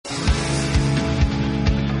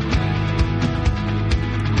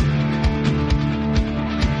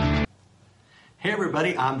Hey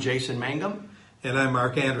everybody, I'm Jason Mangum. And I'm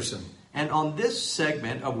Mark Anderson. And on this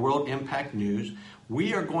segment of World Impact News,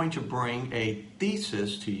 we are going to bring a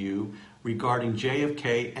thesis to you regarding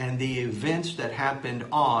JFK and the events that happened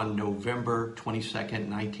on November 22nd,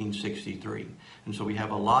 1963. And so we have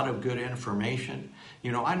a lot of good information.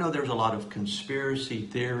 You know, I know there's a lot of conspiracy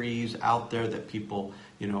theories out there that people,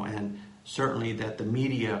 and certainly that the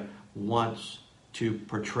media wants to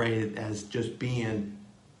portray it as just being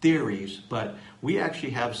theories, but we actually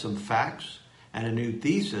have some facts and a new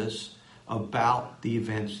thesis about the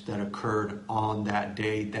events that occurred on that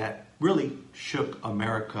day that really shook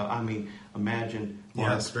America. I mean, imagine, Mark,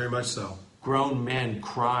 yes, very much so. Grown men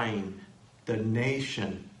crying. The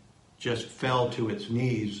nation just fell to its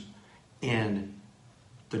knees in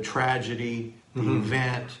the tragedy, the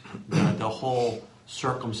event, the whole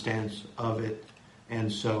circumstance of it.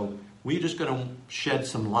 And so we're just going to shed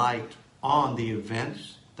some light on the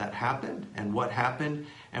events that happened and what happened.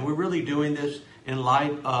 And we're really doing this in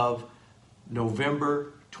light of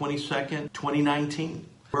November 22nd, 2019.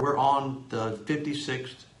 We're on the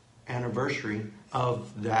 56th anniversary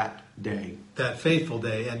of that day. That fateful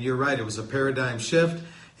day. And you're right, it was a paradigm shift.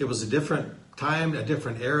 It was a different time, a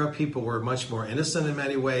different era. People were much more innocent in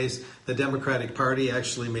many ways. The Democratic Party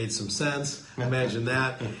actually made some sense. Imagine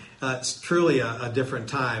that. It's truly a different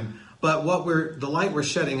time. But the light we're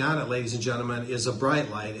shedding on it, ladies and gentlemen, is a bright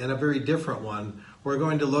light and a very different one. We're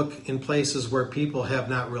going to look in places where people have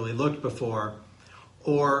not really looked before,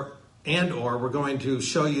 or we're going to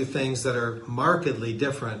show you things that are markedly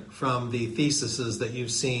different from the theses that you've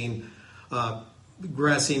seen,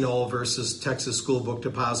 Grassy Knoll versus Texas School Book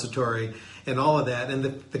Depository, and all of that. And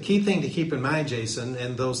the key thing to keep in mind, Jason,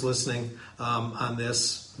 and those listening on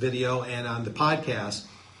this video and on the podcast,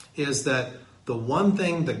 is that the one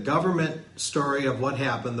thing, the government story of what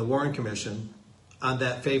happened, the Warren Commission, on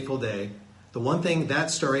that fateful day, the one thing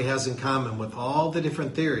that story has in common with all the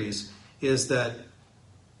different theories is that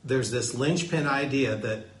there's this linchpin idea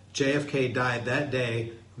that JFK died that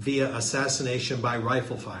day via assassination by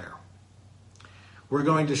rifle fire. We're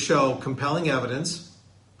going to show compelling evidence.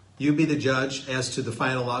 You be the judge as to the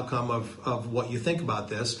final outcome of what you think about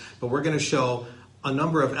this, but we're going to show a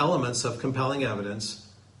number of elements of compelling evidence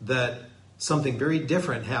that something very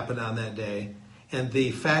different happened on that day, and the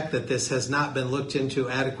fact that this has not been looked into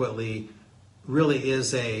adequately really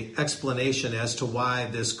is an explanation as to why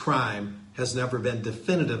this crime has never been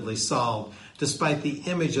definitively solved, despite the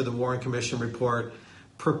image of the Warren Commission report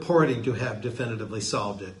purporting to have definitively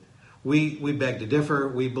solved it. We beg to differ.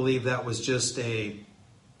 We believe that was just a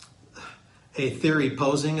theory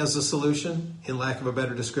posing as a solution, in lack of a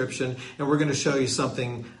better description, and we're going to show you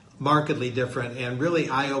something markedly different and really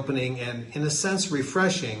eye-opening and, in a sense,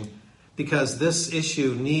 refreshing, because this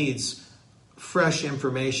issue needs fresh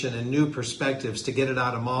information and new perspectives to get it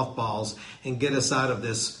out of mothballs and get us out of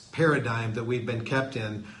this paradigm that we've been kept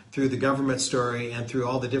in through the government story and through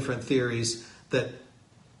all the different theories that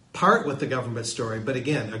part with the government story, but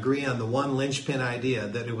again, agree on the one linchpin idea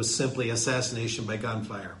that it was simply assassination by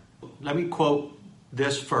gunfire. Let me quote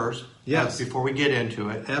this first, yes, before we get into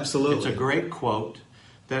it. Absolutely. It's a great quote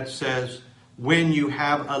that says, "When you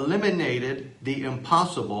have eliminated the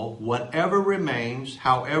impossible, whatever remains,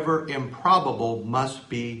 however improbable, must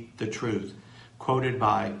be the truth." Quoted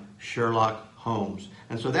by Sherlock Holmes.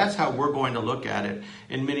 And so that's how we're going to look at it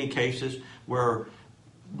in many cases, where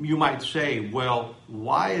you might say, well,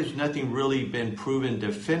 why has nothing really been proven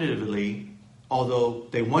definitively, although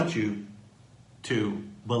they want you to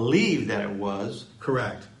believe that it was.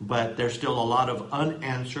 Correct. But there's still a lot of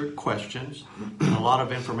unanswered questions and a lot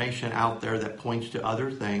of information out there that points to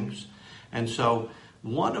other things. And so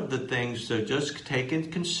one of the things to just take into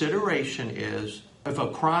consideration is, if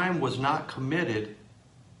a crime was not committed,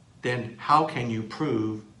 then how can you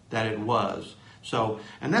prove that it was? So,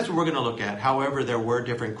 and that's what we're going to look at. However, there were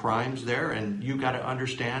different crimes there, and you got to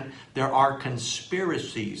understand there are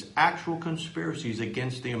conspiracies, actual conspiracies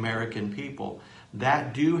against the American people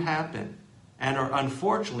that do happen and are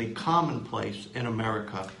unfortunately commonplace in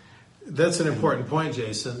America. That's an important point,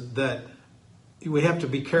 Jason, that we have to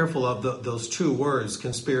be careful of those two words,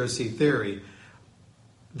 conspiracy theory.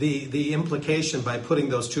 The implication by putting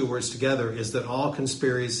those two words together is that all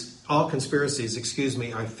conspiracies, are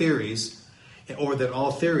theories, or that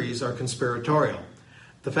all theories are conspiratorial.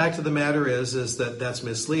 The fact of the matter is that that's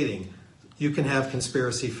misleading. You can have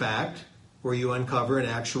conspiracy fact, where you uncover an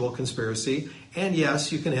actual conspiracy, and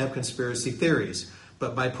yes, you can have conspiracy theories.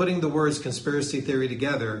 But by putting the words conspiracy theory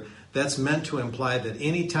together, That's meant to imply that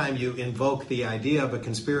any time you invoke the idea of a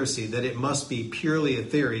conspiracy, that it must be purely a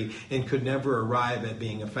theory and could never arrive at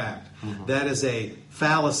being a fact. That is a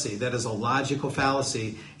fallacy. That is a logical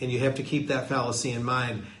fallacy, and you have to keep that fallacy in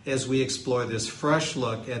mind as we explore this fresh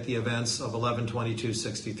look at the events of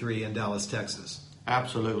 11/22/63 in Dallas, Texas.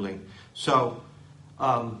 Absolutely. So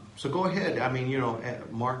go ahead. I mean,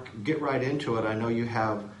 Mark, get right into it. I know you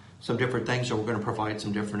have some different things, so we're going to provide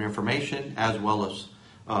some different information as well as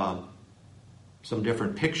some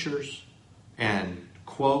different pictures and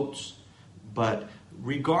quotes. But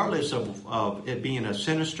regardless of it being a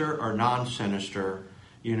sinister or non-sinister,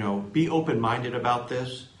 be open-minded about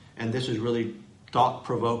this. And this is really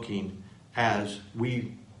thought-provoking as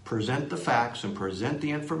we present the facts and present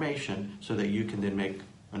the information so that you can then make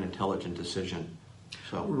an intelligent decision.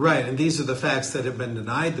 So right, and these are the facts that have been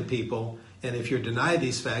denied the people. And if you're denied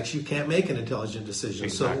these facts, you can't make an intelligent decision.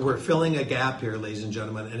 Exactly. So we're filling a gap here, ladies and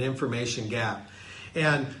gentlemen, an information gap.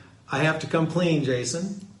 And I have to come clean,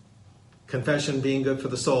 Jason. Confession being good for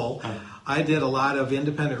the soul. I did a lot of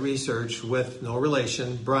independent research with no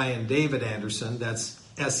relation, Brian David Anderson. That's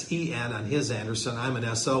S-E-N on his Anderson. I'm an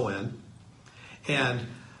S-O-N. And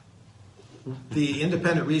the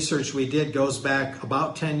independent research we did goes back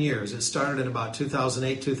about 10 years. It started in about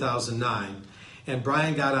 2008, 2009. And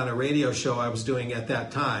Brian got on a radio show I was doing at that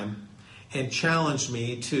time and challenged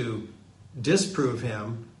me to disprove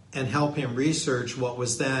him and help him research what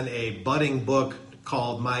was then a budding book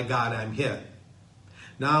called My God, I'm Hit.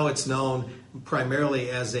 Now it's known primarily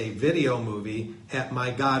as a video movie at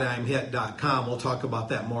mygodimhit.com. We'll talk about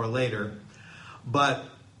that more later. But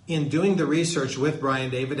in doing the research with Brian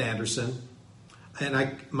David Anderson,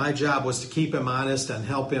 and my job was to keep him honest and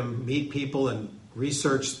help him meet people and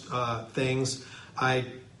research things. I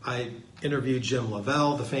interviewed Jim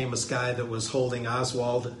Lavelle, the famous guy that was holding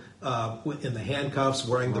Oswald in the handcuffs,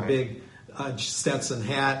 wearing the big Stetson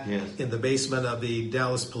hat in the basement of the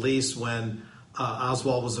Dallas police when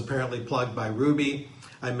Oswald was apparently plugged by Ruby.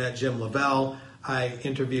 I met Jim Lavelle. I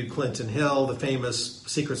interviewed Clinton Hill, the famous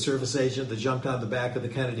Secret Service agent that jumped on the back of the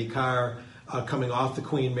Kennedy car coming off the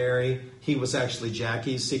Queen Mary. He was actually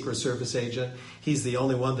Jackie's Secret Service agent. He's the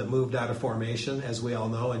only one that moved out of formation, as we all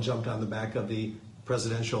know, and jumped on the back of the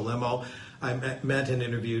presidential limo. I met and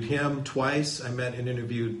interviewed him twice. I met and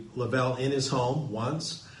interviewed Lavelle in his home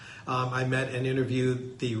once. I met and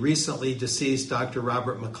interviewed the recently deceased Dr.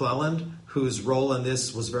 Robert McClelland, whose role in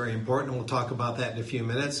this was very important. We'll talk about that in a few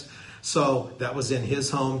minutes. So that was in his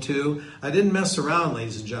home too. I didn't mess around,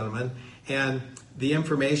 ladies and gentlemen. And the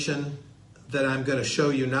information that I'm going to show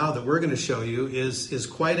you now, that we're going to show you, is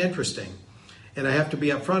quite interesting. And I have to be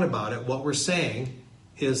upfront about it. What we're saying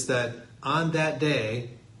is that on that day,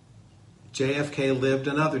 JFK lived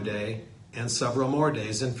another day and several more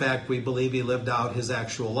days. In fact, we believe he lived out his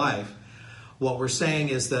actual life. What we're saying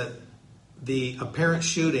is that the apparent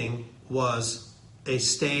shooting was a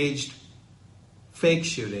staged fake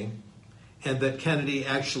shooting, and that Kennedy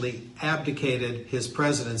actually abdicated his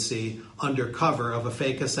presidency under cover of a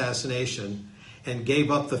fake assassination and gave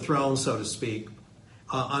up the throne, so to speak,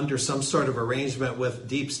 under some sort of arrangement with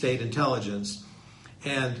deep state intelligence,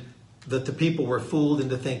 and that the people were fooled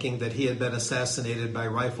into thinking that he had been assassinated by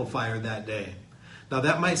rifle fire that day. Now,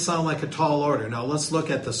 that might sound like a tall order. Now, let's look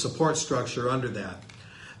at the support structure under that.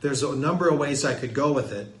 There's a number of ways I could go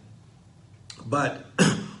with it, but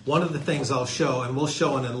one of the things I'll show, and we'll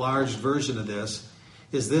show an enlarged version of this,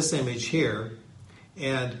 is this image here.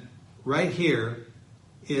 And right here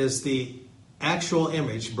is the actual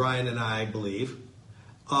image, Brian and I believe,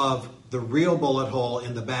 of the real bullet hole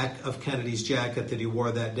in the back of Kennedy's jacket that he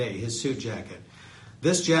wore that day, his suit jacket.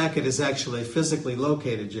 This jacket is actually physically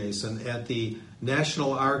located, Jason, at the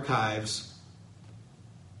National Archives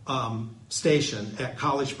station at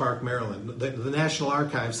College Park, Maryland. The National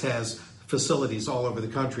Archives has facilities all over the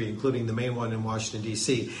country, including the main one in Washington,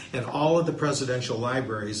 D.C. And all of the presidential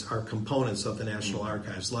libraries are components of the National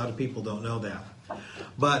Archives. A lot of people don't know that.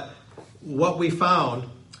 But what we found,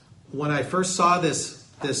 when I first saw this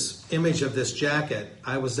image of this jacket,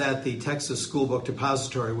 I was at the Texas School Book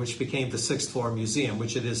Depository, which became the Sixth Floor Museum,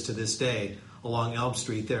 which it is to this day, along Elm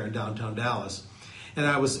Street there in downtown Dallas. And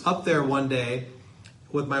I was up there one day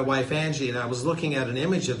with my wife Angie, and I was looking at an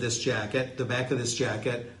image of this jacket, the back of this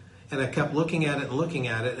jacket, and I kept looking at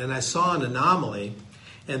it, and I saw an anomaly,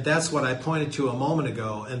 and that's what I pointed to a moment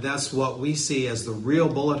ago, and that's what we see as the real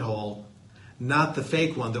bullet hole, not the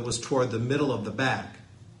fake one that was toward the middle of the back.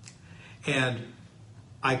 And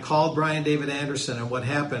I called Brian David Anderson, and what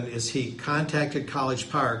happened is he contacted College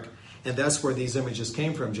Park, and that's where these images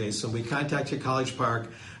came from, Jason. We contacted College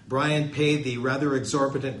Park. Brian paid the rather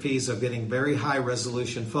exorbitant fees of getting very high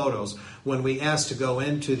resolution photos. When we asked to go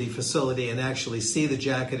into the facility and actually see the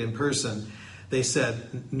jacket in person, they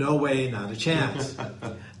said, no way, not a chance.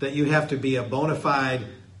 That you have to be a bona fide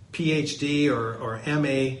PhD or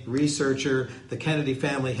MA researcher. The Kennedy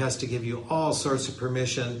family has to give you all sorts of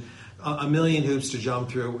permission, a million hoops to jump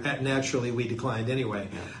through. Naturally, we declined anyway.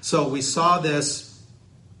 Yeah. So we saw this.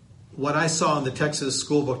 What I saw in the Texas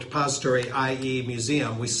School Book Depository, i.e.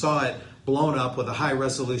 museum, we saw it blown up with a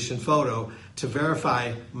high-resolution photo to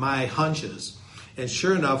verify my hunches. And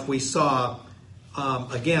sure enough, we saw,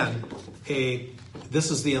 again,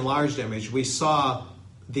 this is the enlarged image. We saw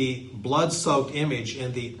the blood-soaked image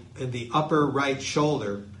in the upper right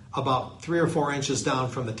shoulder, about 3 or 4 inches down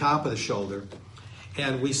from the top of the shoulder.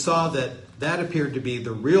 And we saw that appeared to be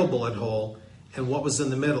the real bullet hole, and what was in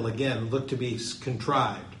the middle, again, looked to be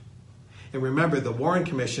contrived. And remember, the Warren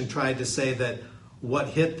Commission tried to say that what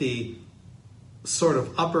hit the sort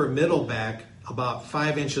of upper middle back, about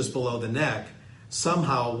 5 inches below the neck,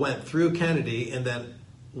 somehow went through Kennedy and then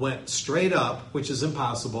went straight up, which is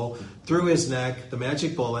impossible, through his neck, the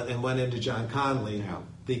magic bullet, and went into John Connally,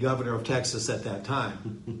 the governor of Texas at that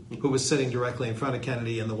time, who was sitting directly in front of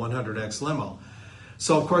Kennedy in the 100X limo.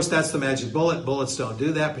 So, of course, that's the magic bullet. Bullets don't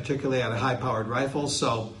do that, particularly out of high-powered rifles.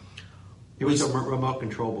 So it was a remote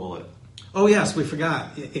control bullet. Oh, yes, we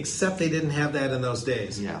forgot. Except they didn't have that in those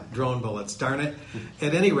days. Yeah. Drone bullets, darn it.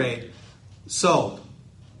 At any rate, so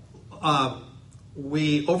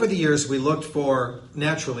over the years, we looked for,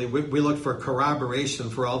 naturally, we looked for corroboration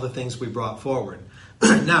for all the things we brought forward.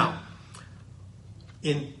 Now,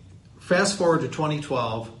 fast forward to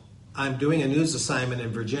 2012, I'm doing a news assignment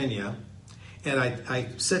in Virginia, and I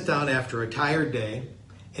sit down after a tired day,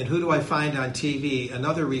 and who do I find on TV?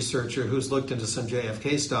 Another researcher who's looked into some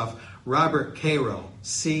JFK stuff, Robert Caro,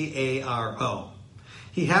 C-A-R-O.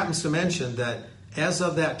 He happens to mention that as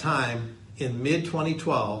of that time, in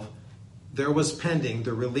mid-2012, there was pending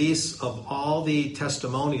the release of all the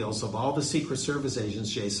testimonials of all the Secret Service agents,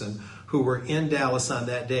 Jason, who were in Dallas on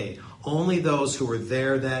that day. Only those who were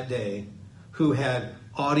there that day who had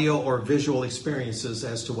audio or visual experiences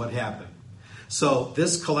as to what happened. So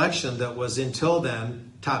this collection that was until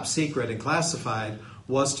then top secret and classified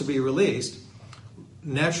was to be released.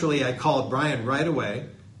 Naturally, I called Brian right away,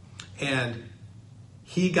 and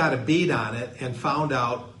he got a bead on it and found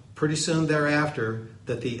out pretty soon thereafter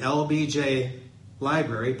that the LBJ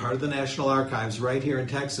Library, part of the National Archives right here in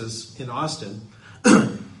Texas, in Austin,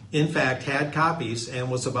 in fact had copies and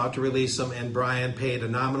was about to release them, and Brian paid a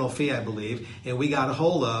nominal fee, I believe, and we got a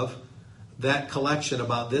hold of that collection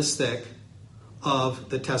about this thick of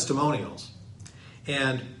the testimonials.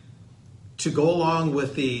 And to go along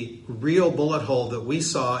with the real bullet hole that we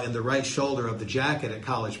saw in the right shoulder of the jacket at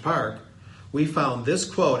College Park, we found this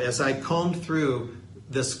quote as I combed through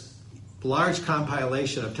this large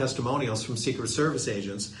compilation of testimonials from Secret Service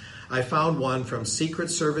agents. I found one from Secret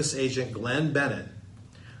Service agent Glenn Bennett,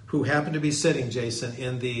 who happened to be sitting, Jason,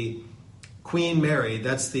 in the Queen Mary,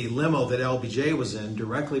 that's the limo that LBJ was in,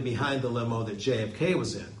 directly behind the limo that JFK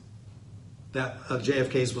was in. That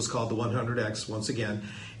JFK's was called the 100X, once again,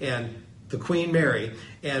 and the Queen Mary.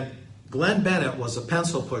 And Glenn Bennett was a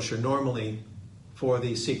pencil pusher normally for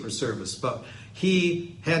the Secret Service, but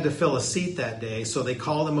he had to fill a seat that day, so they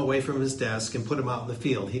called him away from his desk and put him out in the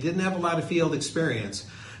field. He didn't have a lot of field experience,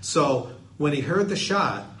 so when he heard the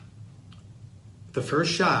shot, the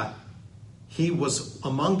first shot, he was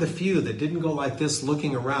among the few that didn't go like this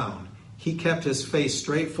looking around. He kept his face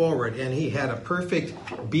straight forward, and he had a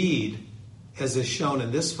perfect bead, as is shown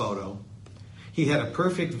in this photo. He had a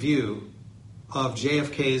perfect view of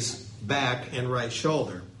JFK's back and right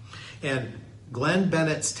shoulder. And Glenn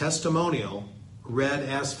Bennett's testimonial read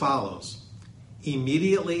as follows.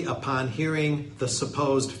 Immediately upon hearing the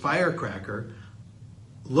supposed firecracker,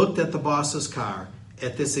 looked at the boss's car.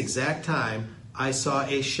 At this exact time, I saw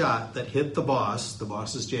a shot that hit the boss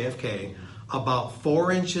is JFK, about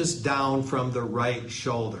 4 inches down from the right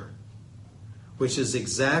shoulder, which is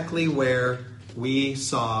exactly where we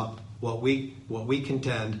saw what we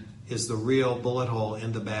contend is the real bullet hole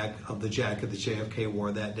in the back of the jacket that JFK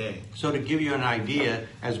wore that day. So to give you an idea,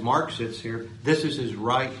 as Mark sits here, this is his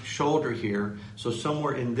right shoulder here. So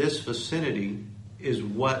somewhere in this vicinity is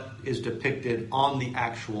what is depicted on the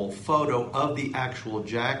actual photo of the actual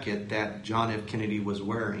jacket that John F. Kennedy was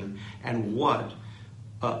wearing, and what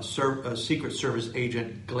Secret Service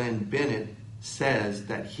agent Glenn Bennett says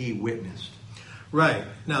that he witnessed. Right.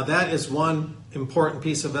 Now that is one important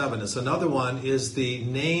piece of evidence. Another one is the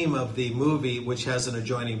name of the movie, which has an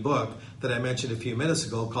adjoining book that I mentioned a few minutes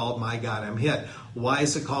ago called My God, I'm Hit. Why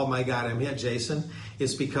is it called My God, I'm Hit, Jason?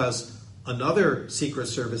 It's because another Secret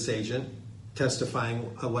Service agent testifying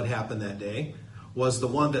what happened that day was the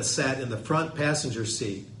one that sat in the front passenger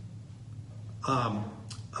seat.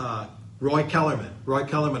 Roy Kellerman. Roy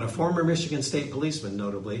Kellerman, a former Michigan State policeman,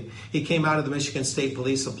 notably. He came out of the Michigan State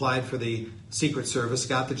Police, applied for the Secret Service,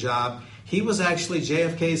 got the job. He was actually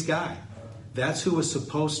JFK's guy. That's who was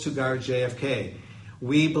supposed to guard JFK.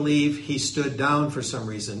 We believe he stood down for some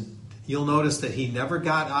reason. You'll notice that he never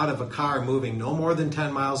got out of a car moving no more than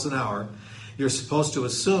 10 miles an hour. You're supposed to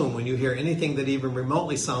assume when you hear anything that even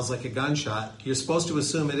remotely sounds like a gunshot, you're supposed to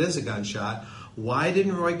assume it is a gunshot. Why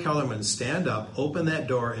didn't Roy Kellerman stand up, open that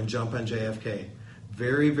door, and jump on JFK?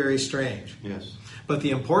 Very, very strange. Yes. But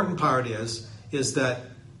the important part is that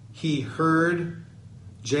he heard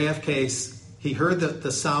JFK, he heard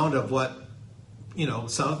the sound of what,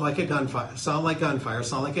 sounded like a gunfire, sound like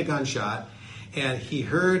a gunshot, and he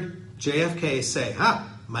heard JFK say,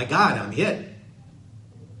 my God, I'm hit.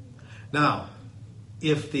 Now,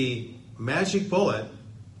 if the magic bullet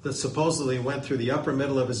that supposedly went through the upper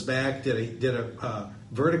middle of his back, did a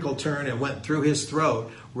vertical turn and went through his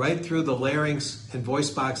throat, right through the larynx and voice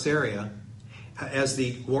box area, as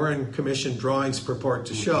the Warren Commission drawings purport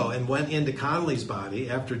to show, and went into Connolly's body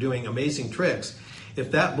after doing amazing tricks.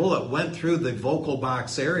 If that bullet went through the vocal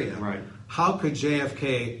box area, right, how could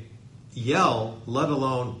JFK yell, let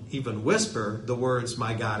alone even whisper the words,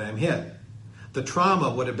 my God, I'm hit? The trauma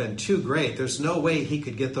would have been too great. There's no way he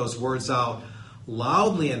could get those words out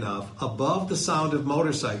loudly enough above the sound of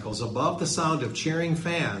motorcycles, above the sound of cheering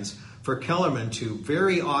fans, for Kellerman to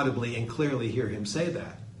very audibly and clearly hear him say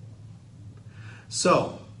that.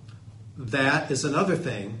 So, that is another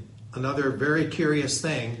thing, another very curious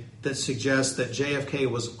thing that suggests that JFK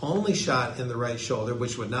was only shot in the right shoulder,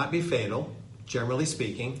 which would not be fatal, generally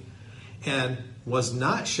speaking, and was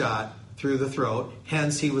not shot through the throat,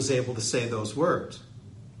 hence he was able to say those words.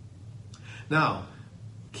 Now,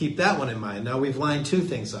 keep that one in mind. Now we've lined two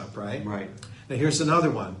things up, right? Right. Now here's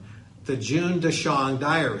another one. The June DeShong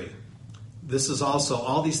Diary. This is also,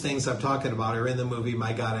 all these things I'm talking about are in the movie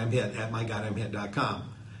My God, I'm Hit at mygodimhit.com.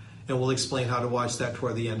 And we'll explain how to watch that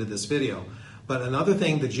toward the end of this video. But another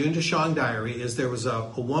thing, the June DeShong Diary, is there was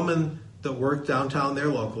a woman that worked downtown there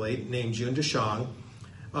locally named June DeShong.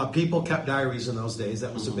 People kept diaries in those days.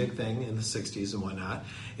 That was a big thing in the 60s and whatnot.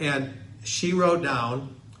 And she wrote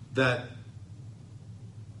down that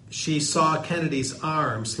she saw Kennedy's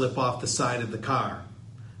arm slip off the side of the car.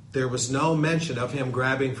 There was no mention of him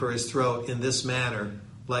grabbing for his throat in this manner,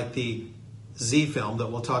 like the Z film that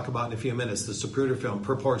we'll talk about in a few minutes, the Zapruder film,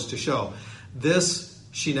 purports to show. This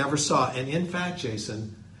she never saw. And in fact,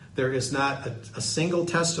 Jason, there is not a single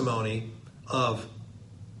testimony of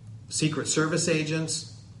Secret Service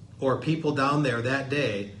agents or people down there that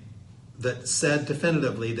day that said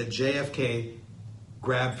definitively that JFK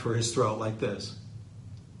grabbed for his throat like this.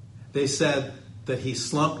 They said that he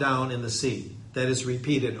slumped down in the seat. That is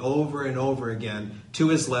repeated over and over again. To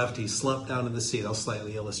his left, he slumped down in the seat. I'll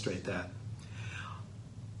slightly illustrate that.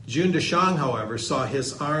 June DeShong, however, saw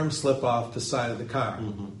his arm slip off the side of the car,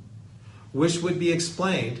 which would be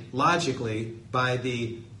explained logically by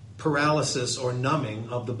the paralysis or numbing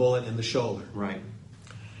of the bullet in the shoulder. Right.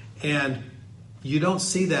 And you don't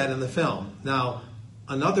see that in the film. Now,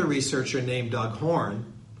 another researcher named Doug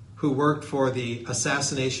Horn, who worked for the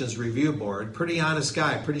Assassinations Review Board, pretty honest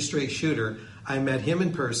guy, pretty straight shooter. I met him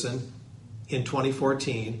in person in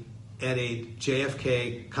 2014 at a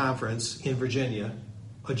JFK conference in Virginia,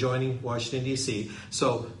 adjoining Washington, D.C.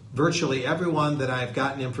 So virtually everyone that I've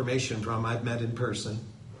gotten information from, I've met in person.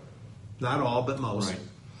 Not all, but most. Right.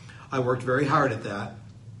 I worked very hard at that.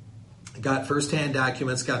 Got firsthand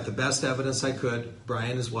documents, got the best evidence I could,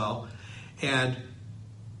 Brian as well. And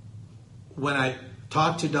when I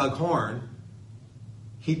talked to Doug Horn,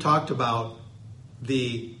 he talked about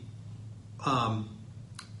the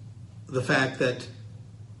fact that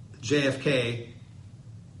JFK,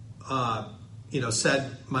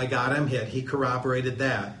 said, my God, I'm hit. He corroborated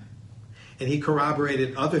that. And he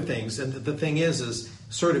corroborated other things. And the thing is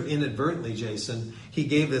sort of inadvertently, Jason, he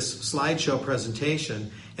gave this slideshow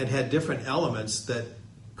presentation and had different elements that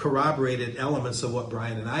corroborated elements of what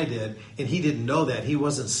Brian and I did. And he didn't know that. He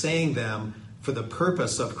wasn't saying them for the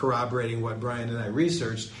purpose of corroborating what Brian and I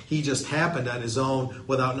researched. He just happened on his own,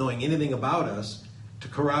 without knowing anything about us, to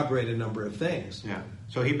corroborate a number of things. Yeah.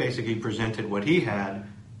 So he basically presented what he had,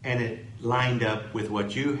 and it lined up with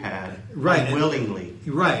what you had, right, willingly.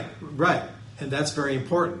 Right. And that's very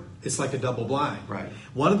important. It's like a double blind. Right.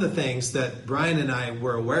 One of the things that Brian and I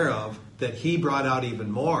were aware of that he brought out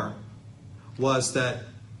even more was that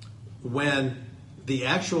when the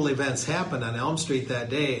actual events happened on Elm Street that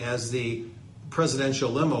day, as the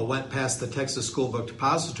presidential limo went past the Texas School Book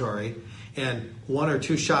Depository and one or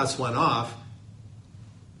two shots went off,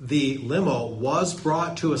 the limo was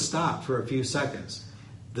brought to a stop for a few seconds.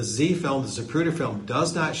 The Z film, the Zapruder film,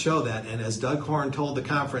 does not show that, and as Doug Horn told the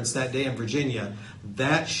conference that day in Virginia,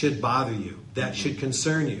 that should bother you. That should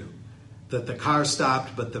concern you. That the car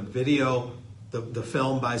stopped, but the video, the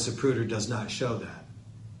film by Zapruder does not show that.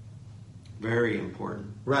 Very important.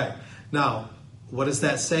 Right. Now, what does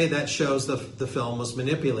that say? That shows the film was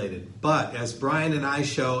manipulated. But as Brian and I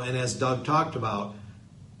show, and as Doug talked about,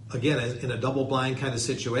 again, in a double-blind kind of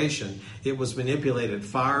situation, it was manipulated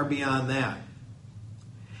far beyond that.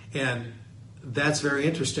 And that's very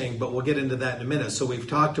interesting, but we'll get into that in a minute. So we've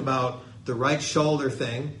talked about the right shoulder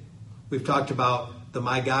thing. We've talked about the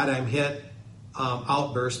 "My God, I'm hit"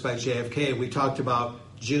 outburst by JFK. We talked about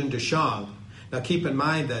June DeShong. Now keep in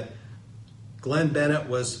mind that Glenn Bennett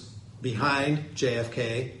was behind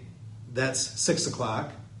JFK. That's 6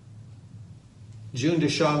 o'clock. June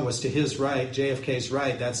DeShong was to his right, JFK's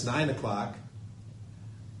right. That's 9 o'clock.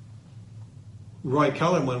 Roy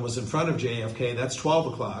Kellerman was in front of JFK. That's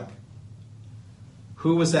 12 o'clock.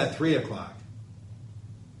 Who was at 3 o'clock?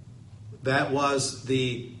 That was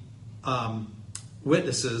the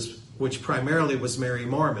witnesses, which primarily was Mary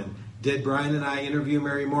Moorman. Did Brian and I interview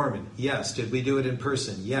Mary Moorman? Yes. Did we do it in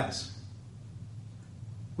person? Yes.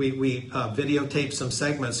 We videotaped some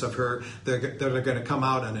segments of her that are going to come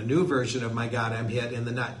out on a new version of My God, I'm Hit in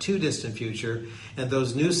the not too distant future. And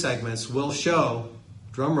those new segments will show,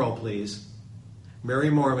 drum roll please, Mary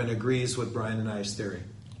Moorman agrees with Brian and I's theory.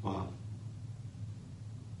 Wow.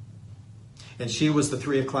 And she was the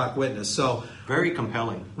 3 o'clock witness. So very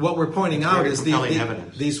compelling. What we're pointing out is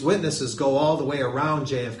evidence. These witnesses go all the way around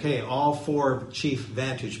JFK, all four chief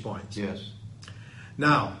vantage points. Yes.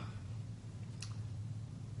 Now,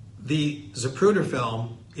 the Zapruder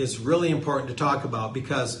film is really important to talk about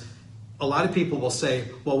because a lot of people will say,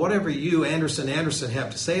 well, whatever you, Anderson,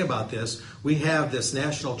 have to say about this, we have this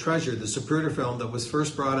national treasure, the Zapruder film that was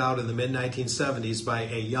first brought out in the mid-1970s by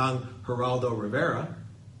a young Geraldo Rivera.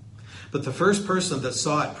 But the first person that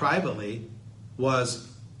saw it privately was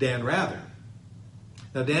Dan Rather.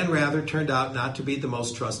 Now, Dan Rather turned out not to be the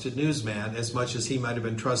most trusted newsman, as much as he might have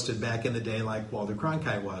been trusted back in the day like Walter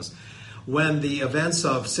Cronkite was. When the events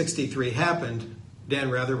of '63 happened,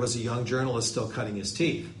 Dan Rather was a young journalist still cutting his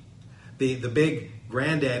teeth. The big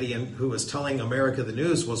granddaddy who was telling America the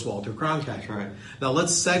news was Walter Cronkite. That's right. Now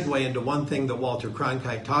let's segue into one thing that Walter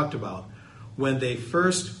Cronkite talked about. When they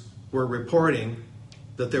first were reporting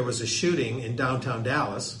that there was a shooting in downtown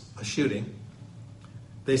Dallas,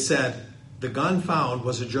 they said the gun found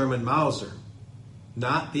was a German Mauser,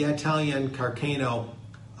 not the Italian Carcano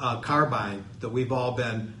carbine that we've all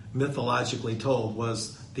been mythologically told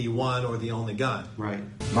was the one or the only gun. Right.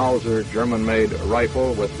 Mauser German-made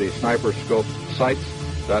rifle with the sniper scope sights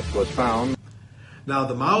that was found. Now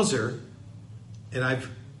the Mauser, and I've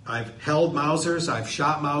held Mausers, I've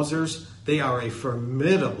shot Mausers. They are a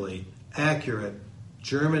formidably accurate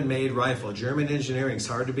German-made rifle. German engineering is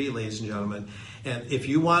hard to beat, ladies and gentlemen. And if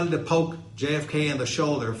you wanted to poke JFK in the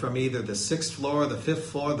shoulder from either the 6th floor, the 5th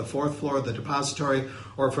floor, the 4th floor of the depository,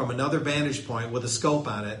 or from another vantage point with a scope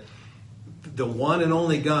on it, the one and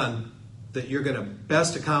only gun that you're going to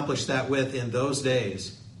best accomplish that with in those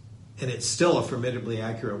days, and it's still a formidably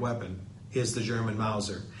accurate weapon, is the German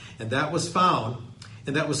Mauser. And that was found,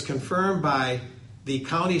 and that was confirmed by the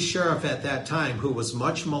county sheriff at that time, who was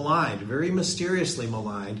much maligned, very mysteriously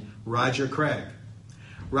maligned, Roger Craig.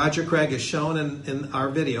 Roger Craig is shown in our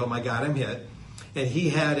video, My God, I'm Hit, and he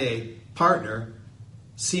had a partner,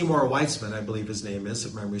 Seymour Weitzman, I believe his name is,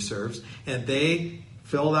 if memory serves, and they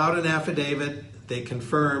filled out an affidavit. They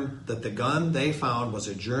confirmed that the gun they found was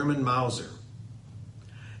a German Mauser.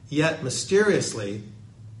 Yet, mysteriously,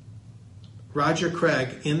 Roger Craig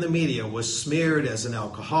in the media was smeared as an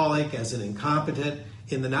alcoholic, as an incompetent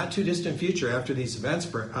in the not too distant future after these events,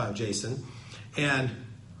 Jason. And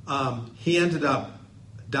he ended up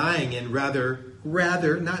dying in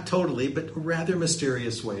rather, not totally, but rather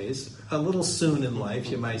mysterious ways. A little soon in life,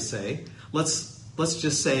 you might say. Let's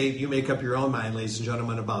just say you make up your own mind, ladies and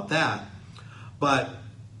gentlemen, about that. But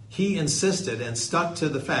he insisted and stuck to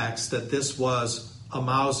the facts that this was a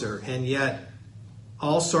Mauser, and yet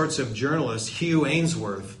all sorts of journalists, Hugh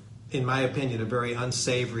Ainsworth, in my opinion, a very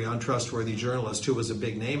unsavory, untrustworthy journalist who was a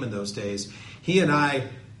big name in those days, he and I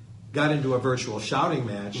got into a virtual shouting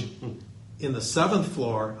match in the 7th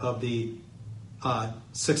floor of the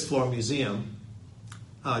sixth floor museum,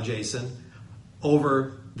 Jason,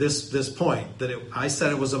 over this point that I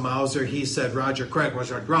said it was a Mauser. He said Roger Craig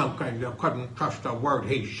was a drunk and you couldn't trust a word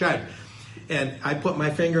he said. And I put my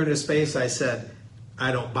finger in his face. I said,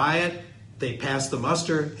 I don't buy it. They passed the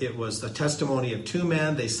muster. It was the testimony of two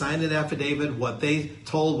men. They signed an affidavit. What they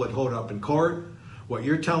told would hold up in court. What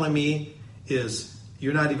you're telling me is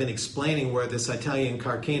you're not even explaining where this Italian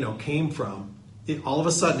Carcano came from. All of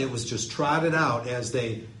a sudden, it was just trotted out as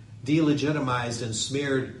they delegitimized and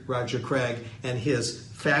smeared Roger Craig and his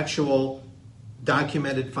factual,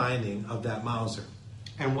 documented finding of that Mauser.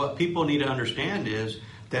 And what people need to understand is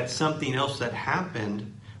that something else that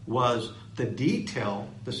happened was the detail,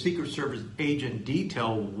 the Secret Service agent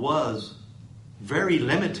detail was very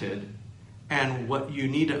limited. And what you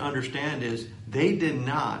need to understand is they did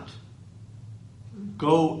not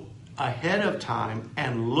go ahead of time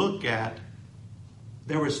and look at,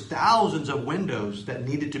 there was thousands of windows that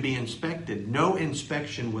needed to be inspected. No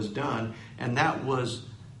inspection was done, and that was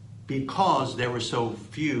because there was so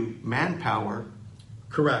few manpower.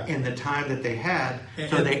 Correct. In the time that they had,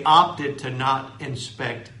 so they opted to not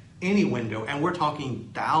inspect any window, and we're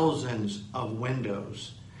talking thousands of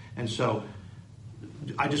windows. And so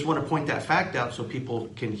I just want to point that fact out so people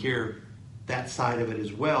can hear that side of it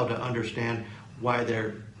as well, to understand why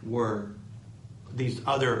there were these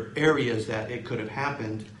other areas that it could have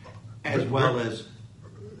happened, as well as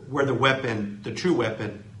where the weapon, the true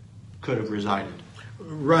weapon, could have resided.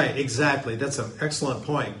 Right, exactly. That's an excellent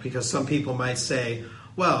point, because some people might say,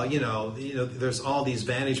 well, you know, there's all these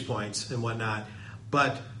vantage points and whatnot,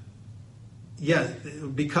 but yeah,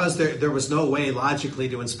 because there was no way logically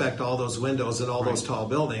to inspect all those windows and all those tall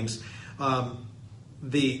buildings,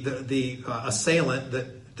 the assailant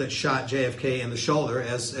that shot JFK in the shoulder,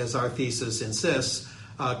 as our thesis insists,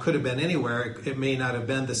 could have been anywhere. It may not have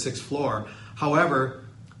been the sixth floor. However,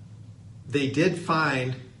 they did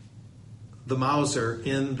find the Mauser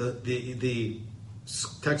in the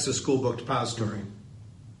Texas School Book Depository.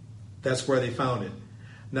 That's where they found it.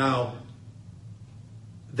 Now,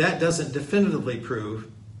 that doesn't definitively prove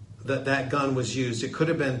that that gun was used. It could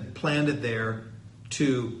have been planted there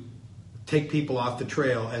to take people off the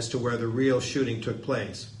trail as to where the real shooting took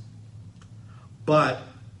place. But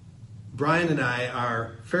Brian and I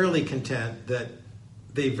are fairly content that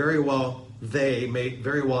they may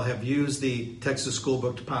very well have used the Texas School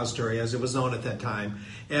Book Depository, as it was known at that time,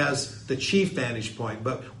 as the chief vantage point.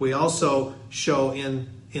 But we also show in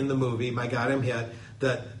the movie, My God, I'm Hit,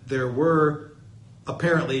 that there were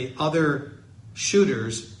apparently other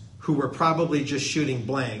shooters who were probably just shooting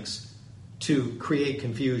blanks to create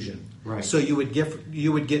confusion. Right. So you would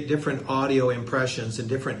get different audio impressions and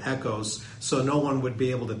different echoes, so no one would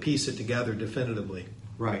be able to piece it together definitively.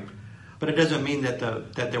 Right. But it doesn't mean that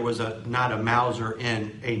there was not a Mauser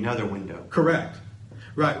in another window. Correct.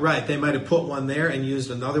 Right. They might have put one there and used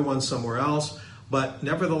another one somewhere else, but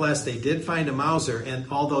nevertheless, they did find a Mauser. And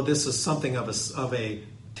although this is something of a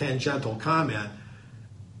tangential comment,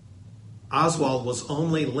 Oswald was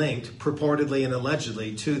only linked, purportedly and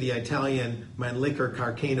allegedly, to the Italian Mannlicher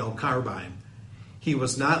Carcano carbine. He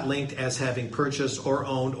was not linked as having purchased or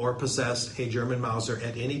owned or possessed a German Mauser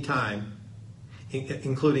at any time,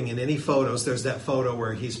 including in any photos. There's that photo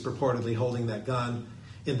where he's purportedly holding that gun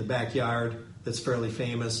in the backyard that's fairly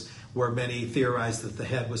famous, where many theorized that the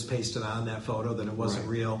head was pasted on that photo, that it wasn't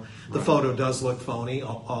real. The photo does look phony.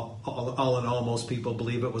 All in all, most people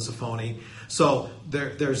believe it was a phony. So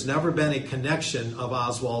there's never been a connection of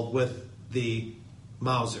Oswald with the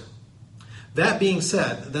Mauser. That being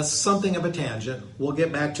said, that's something of a tangent. We'll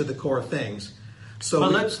get back to the core things. So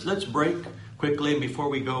let's break quickly, and before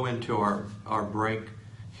we go into our break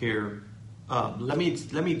here, let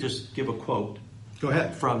me just give a quote. Go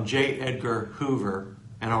ahead. From J. Edgar Hoover,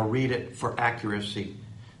 and I'll read it for accuracy.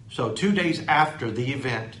 So 2 days after the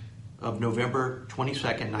event of November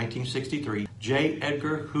 22nd, 1963, J.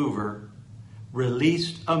 Edgar Hoover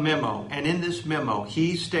released a memo, and in this memo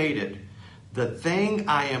he stated, "The thing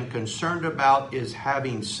I am concerned about is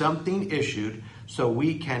having something issued so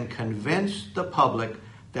we can convince the public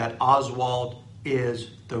that Oswald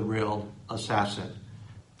is the real assassin."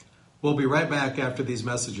 We'll be right back after these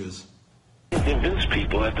messages. Convince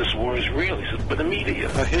people that this war is real, he said, but the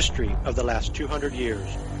media. A history of the last 200 years.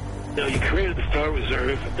 Now, you created the Federal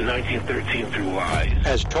Reserve in 1913 through lies.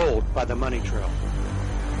 As told by the money trail.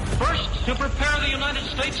 First, to prepare the United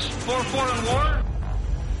States for foreign war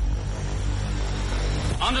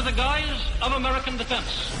under the guise of American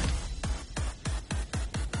defense.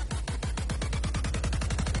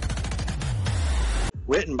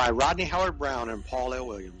 Written by Rodney Howard Brown and Paul L.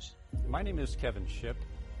 Williams. My name is Kevin Shipp.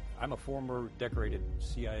 I'm a former decorated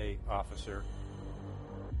CIA officer.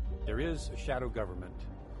 There is a shadow government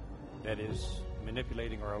that is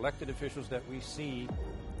manipulating our elected officials that we see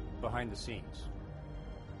behind the scenes.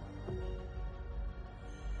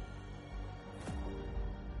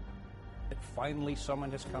 Finally,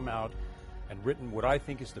 someone has come out and written what I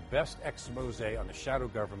think is the best expose on the shadow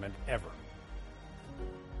government ever.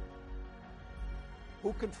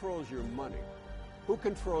 Who controls your money? Who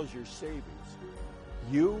controls your savings?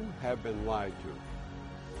 You have been lied to.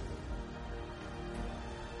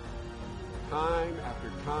 Time after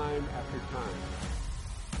time after time.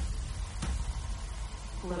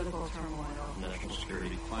 Political turmoil, national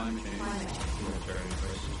security, climate change, humanitarian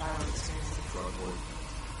crisis, violence, drug war,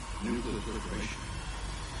 nuclear proliferation.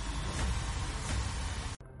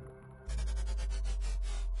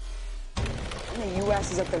 The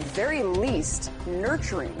U.S. is at the very least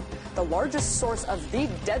nurturing the largest source of the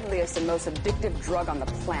deadliest and most addictive drug on the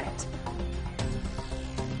planet.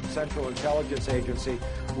 Central Intelligence Agency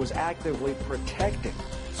was actively protecting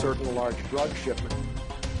certain large drug shipments.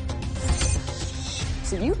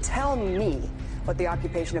 So you tell me what the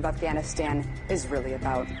occupation of Afghanistan is really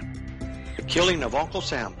about. The Killing of Uncle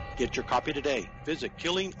Sam. Get your copy today. Visit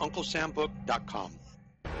killingunclesambook.com.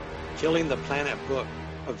 Killing the Planet book.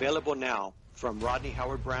 Available now from Rodney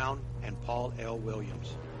Howard Brown and Paul L.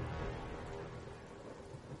 Williams.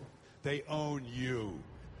 They own you.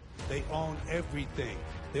 They own everything.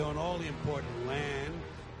 They own all the important land.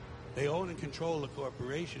 They own and control the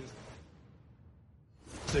corporations.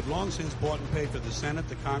 They've long since bought and paid for the Senate,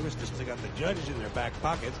 the Congress, they got the judges in their back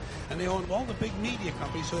pockets, and they own all the big media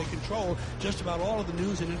companies, so they control just about all of the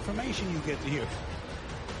news and information you get to hear.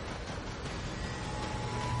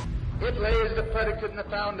 It lays the predicate and the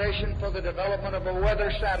foundation for the development of a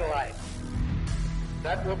weather satellite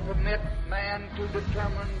that will permit man to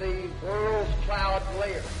determine the world's cloud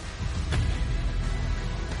layer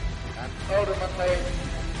and ultimately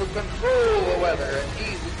to control the weather, and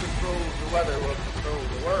he who controls the weather will control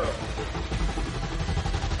the world.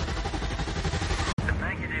 The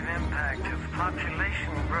negative impact of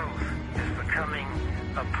population growth is becoming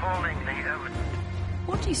appallingly evident.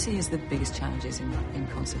 What do you see as the biggest challenges in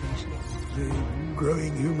conservation? The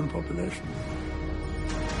growing human population.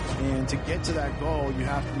 And to get to that goal, you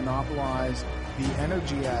have to monopolize the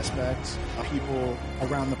energy aspects of people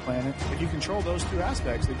around the planet. If you control those two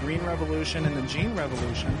aspects, the green revolution and the gene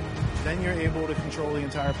revolution, then you're able to control the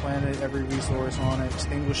entire planet, every resource on it,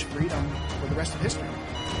 extinguish freedom for the rest of history.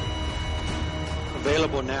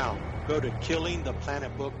 Available now. Go to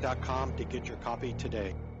killingtheplanetbook.com to get your copy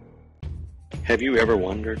today. Have you ever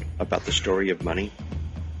wondered about the story of money?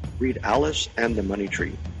 Read Alice and the Money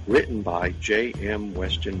Tree, written by J.M.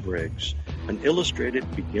 Weston Briggs, an illustrated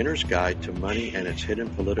beginner's guide to money and its hidden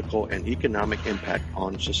political and economic impact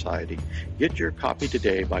on society. Get your copy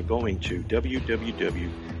today by going to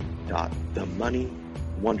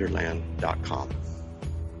www.themoneywonderland.com.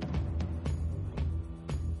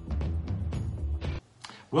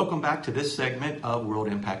 Welcome back to this segment of World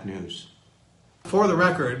Impact News. For the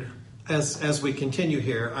record, as we continue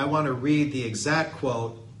here, I want to read the exact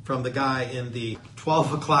quote from the guy in the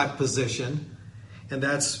 12 o'clock position, and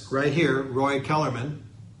that's right here, Roy Kellerman.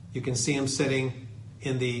 You can see him sitting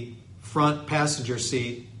in the front passenger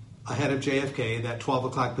seat ahead of JFK, that 12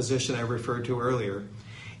 o'clock position I referred to earlier.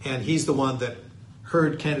 And he's the one that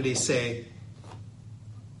heard Kennedy say,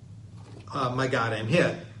 my God, I'm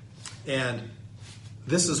hit. And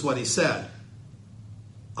this is what he said.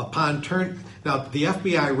 Now, the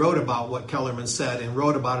FBI wrote about what Kellerman said and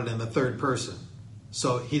wrote about it in the third person.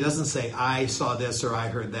 So he doesn't say, I saw this or I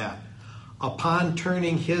heard that. Upon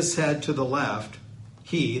turning his head to the left,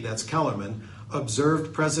 he, that's Kellerman,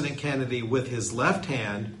 observed President Kennedy with his left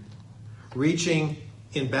hand reaching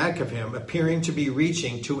in back of him, appearing to be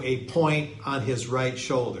reaching to a point on his right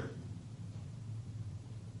shoulder.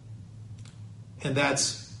 And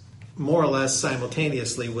that's more or less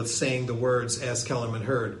simultaneously with saying the words as Kellerman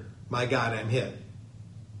heard, my God, I'm hit.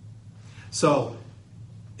 So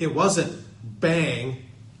it wasn't bang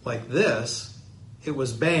like this, it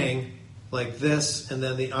was bang like this, and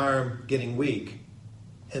then the arm getting weak,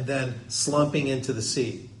 and then slumping into the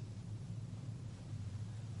seat.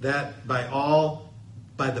 That by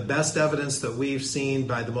the best evidence that we've seen,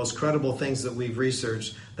 by the most credible things that we've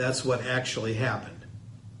researched, that's what actually happened.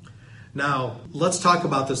 Now, let's talk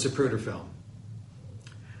about the Zapruder film.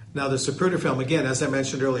 Now, the Zapruder film, again, as I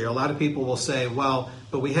mentioned earlier, a lot of people will say, well,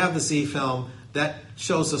 but we have the Z film, that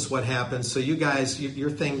shows us what happened, so you guys, your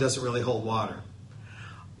thing doesn't really hold water.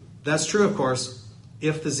 That's true, of course,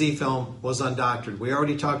 if the Z film was undoctored. We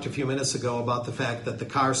already talked a few minutes ago about the fact that the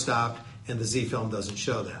car stopped and the Z film doesn't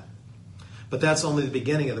show that. But that's only the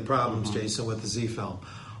beginning of the problems, Jason, with the Z film.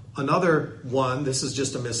 Another one, this is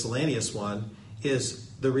just a miscellaneous one,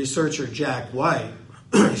 is the researcher Jack White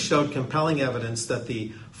showed compelling evidence that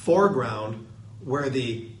the foreground, where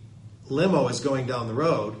the limo is going down the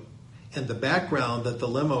road, and the background that the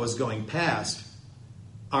limo is going past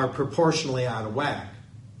are proportionally out of whack,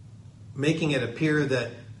 making it appear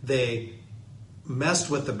that they messed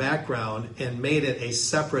with the background and made it a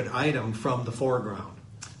separate item from the foreground.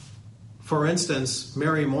 For instance,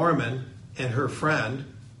 Mary Moorman and her friend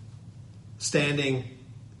standing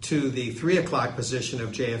to the 3 o'clock position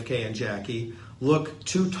of JFK and Jackie look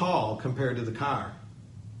too tall compared to the car.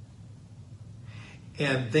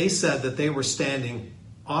 And they said that they were standing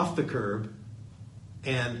off the curb,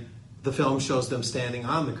 and the film shows them standing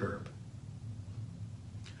on the curb.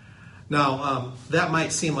 Now, that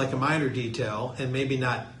might seem like a minor detail and maybe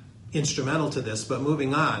not instrumental to this, but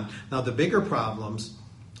moving on. Now, the bigger problems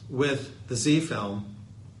with the Z film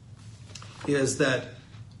is that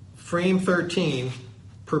frame 13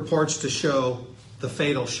 purports to show the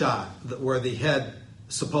fatal shot where the head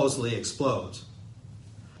supposedly explodes.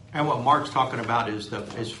 And what Mark's talking about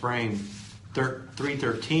is frame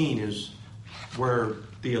 313 is where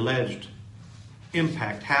the alleged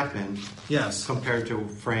impact happened. Yes. Compared to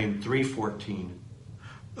frame 314.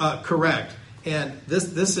 Correct. And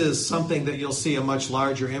this is something that you'll see a much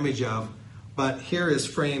larger image of, but here is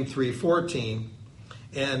frame 314,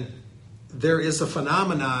 and there is a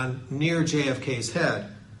phenomenon near JFK's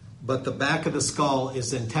head, but the back of the skull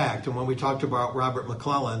is intact. And when we talked about Robert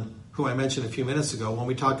McClellan, who I mentioned a few minutes ago, when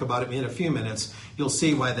we talk about him in a few minutes, you'll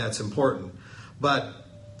see why that's important. But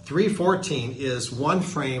 314 is one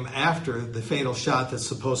frame after the fatal shot that's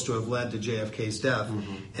supposed to have led to JFK's death.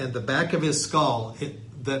 And the back of his skull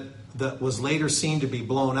that was later seen to be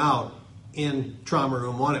blown out in Trauma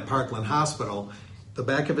Room 1 at Parkland Hospital, the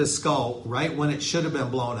back of his skull, right when it should have been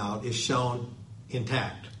blown out, is shown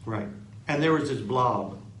intact. Right. And there was this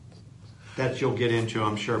blob that you'll get into,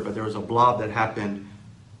 I'm sure, but there was a blob that happened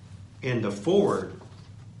in the forward,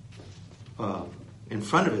 in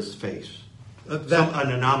front of his face.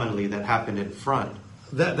 An anomaly that happened in front.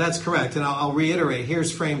 That's correct. And I'll reiterate,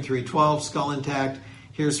 here's frame 312, skull intact.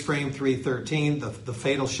 Here's frame 313, the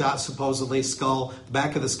fatal shot, supposedly, skull,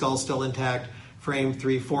 back of the skull still intact. Frame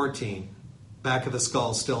 314, back of the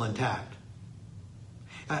skull still intact.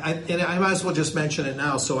 And I might as well just mention it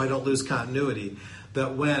now so I don't lose continuity,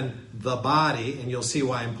 that when the body, and you'll see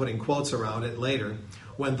why I'm putting quotes around it later,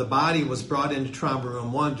 when the body was brought into Trauma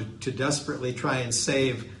Room 1 to desperately try and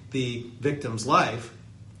save the victim's life,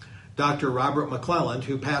 Dr. Robert McClelland,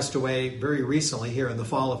 who passed away very recently here in the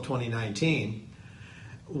fall of 2019,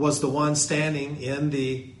 was the one standing in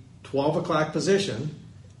the 12 o'clock position.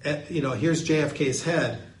 Here's JFK's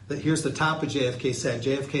head. Here's the top of JFK's head.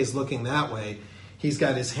 JFK's looking that way. He's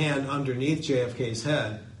got his hand underneath JFK's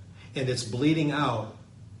head, and it's bleeding out.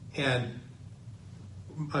 And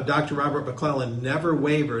Dr. Robert McClelland never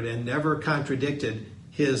wavered and never contradicted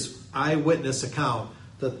his eyewitness account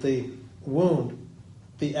that the wound,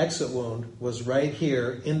 the exit wound, was right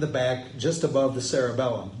here in the back, just above the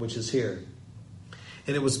cerebellum, which is here.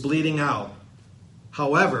 And it was bleeding out.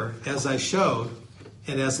 However, as I showed,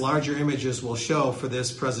 and as larger images will show for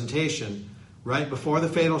this presentation, right before the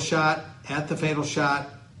fatal shot, at the fatal shot,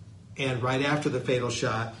 and right after the fatal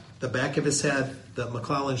shot, the back of his head that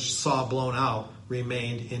McClelland saw blown out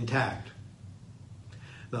remained intact.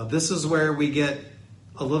 Now, this is where we get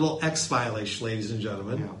a little X-file-ish, ladies and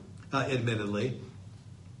gentlemen, admittedly.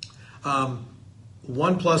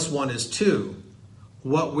 1 + 1 is 2.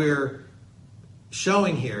 What we're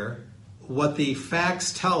showing here, what the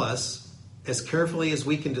facts tell us, as carefully as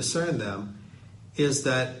we can discern them, is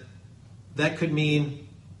that could mean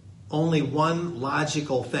only one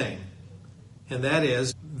logical thing, and that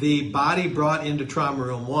is the body brought into Trauma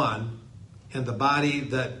Room 1 and the body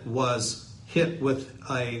that was hit with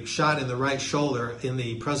a shot in the right shoulder in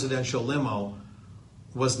the presidential limo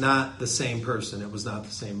was not the same person. It was not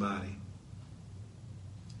the same body.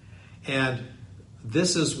 And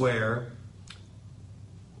this is where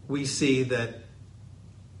we see that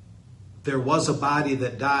there was a body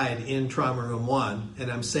that died in Trauma Room 1,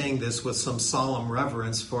 and I'm saying this with some solemn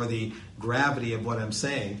reverence for the gravity of what I'm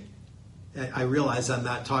saying. I realize I'm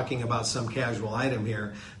not talking about some casual item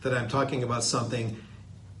here, that I'm talking about something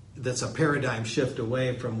that's a paradigm shift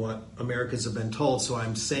away from what Americans have been told, so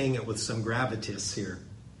I'm saying it with some gravitas here.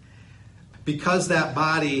 Because that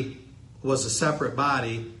body was a separate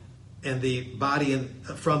body, and the body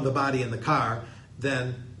from the body in the car,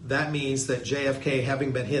 then that means that JFK,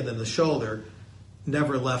 having been hit in the shoulder,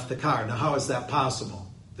 never left the car. Now, how is that possible?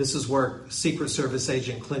 This is where Secret Service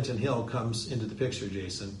agent Clinton Hill comes into the picture,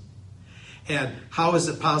 Jason. And how is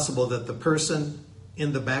it possible that the person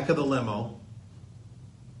in the back of the limo,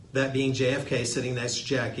 that being JFK sitting next to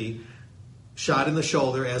Jackie, shot in the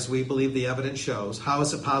shoulder, as we believe the evidence shows, how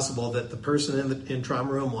is it possible that the person in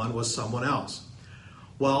Trauma Room 1 was someone else?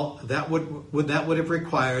 Well, that would have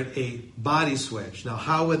required a body switch. Now,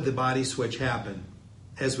 how would the body switch happen,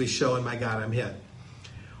 as we show in My God, I'm Hit?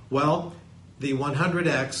 Well, the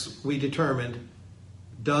 100X, we determined,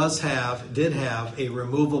 did have a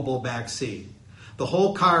removable back seat. The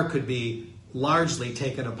whole car could be largely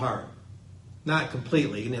taken apart. Not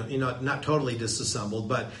completely, not totally disassembled,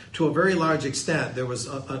 but to a very large extent, there was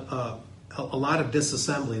a lot of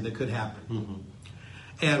disassembly that could happen. Mm-hmm.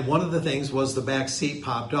 And one of the things was the back seat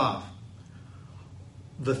popped off.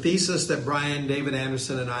 The thesis that Brian David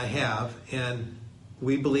Anderson and I have, and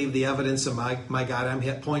we believe the evidence of My God, I'm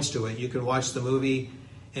Hit points to it. You can watch the movie,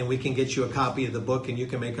 and we can get you a copy of the book, and you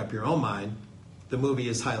can make up your own mind. The movie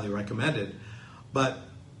is highly recommended. But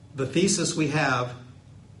the thesis we have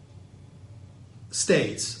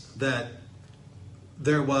states that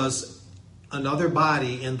there was another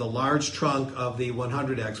body in the large trunk of the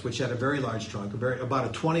 100X, which had a very large trunk, about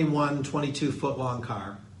a 21, 22-foot long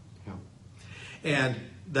car. Yeah. And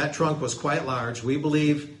that trunk was quite large. We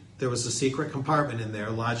believe there was a secret compartment in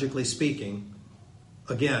there, logically speaking.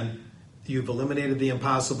 Again, you've eliminated the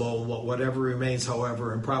impossible. Whatever remains,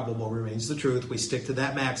 however improbable, remains the truth. We stick to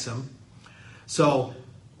that maxim. So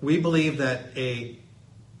we believe that a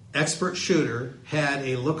expert shooter had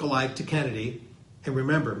a lookalike to Kennedy. And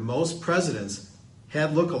remember, most presidents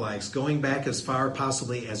had lookalikes going back as far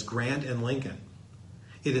possibly as Grant and Lincoln.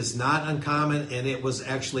 It is not uncommon, and it was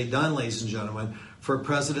actually done, ladies and gentlemen, for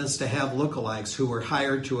presidents to have lookalikes who were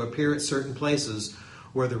hired to appear at certain places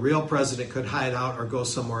where the real president could hide out or go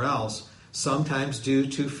somewhere else, sometimes due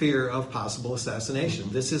to fear of possible assassination.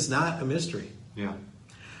 Mm-hmm. This is not a mystery. Yeah.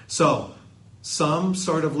 So, some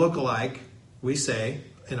sort of lookalike, we say,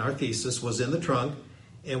 in our thesis, was in the trunk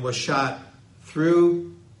and was shot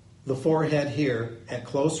through the forehead here at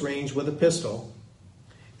close range with a pistol,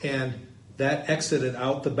 and that exited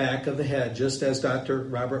out the back of the head, just as Dr.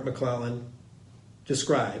 Robert McClellan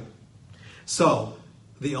described. So,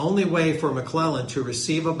 the only way for McClellan to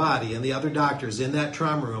receive a body and the other doctors in that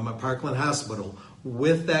trauma room at Parkland Hospital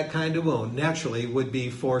with that kind of wound, naturally, would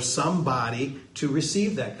be for somebody to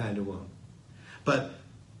receive that kind of wound. But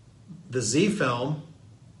the Z film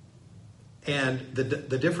and the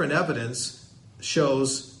different evidence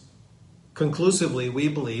shows conclusively, we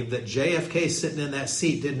believe, that JFK sitting in that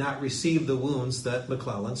seat did not receive the wounds that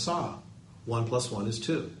McClellan saw. 1 + 1 is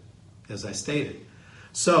 2, as I stated.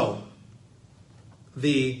 So,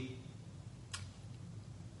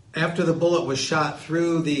 after the bullet was shot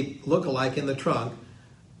through the lookalike in the trunk,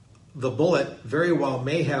 the bullet very well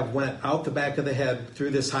may have went out the back of the head through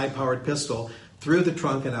this high-powered pistol, through the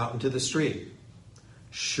trunk and out into the street.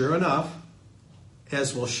 Sure enough,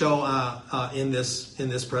 as we'll show in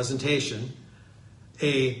this presentation,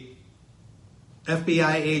 a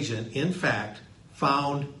FBI agent, in fact,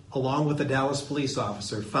 found, along with the Dallas police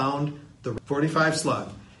officer, found the .45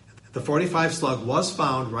 slug. The .45 slug was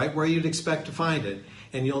found right where you'd expect to find it,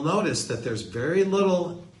 and you'll notice that there's very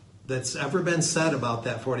little that's ever been said about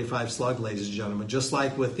that .45 slug, ladies and gentlemen, just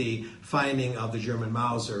like with the finding of the German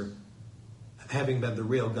Mauser having been the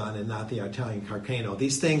real gun and not the Italian Carcano.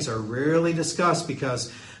 These things are rarely discussed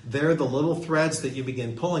because they're the little threads that you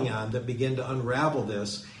begin pulling on that begin to unravel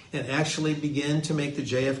this and actually begin to make the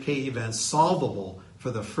JFK event solvable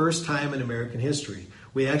for the first time in American history.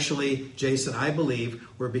 We actually, Jason, I believe,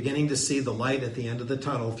 we're beginning to see the light at the end of the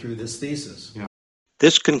tunnel through this thesis. Yeah.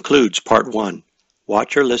 This concludes Part 1.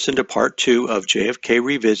 Watch or listen to Part 2 of JFK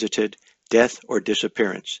Revisited, Death or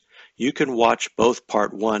Disappearance. You can watch both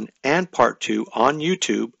Part 1 and Part 2 on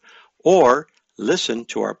YouTube, or listen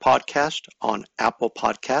to our podcast on Apple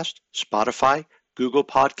Podcast, Spotify, Google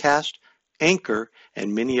Podcast, Anchor,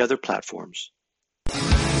 and many other platforms.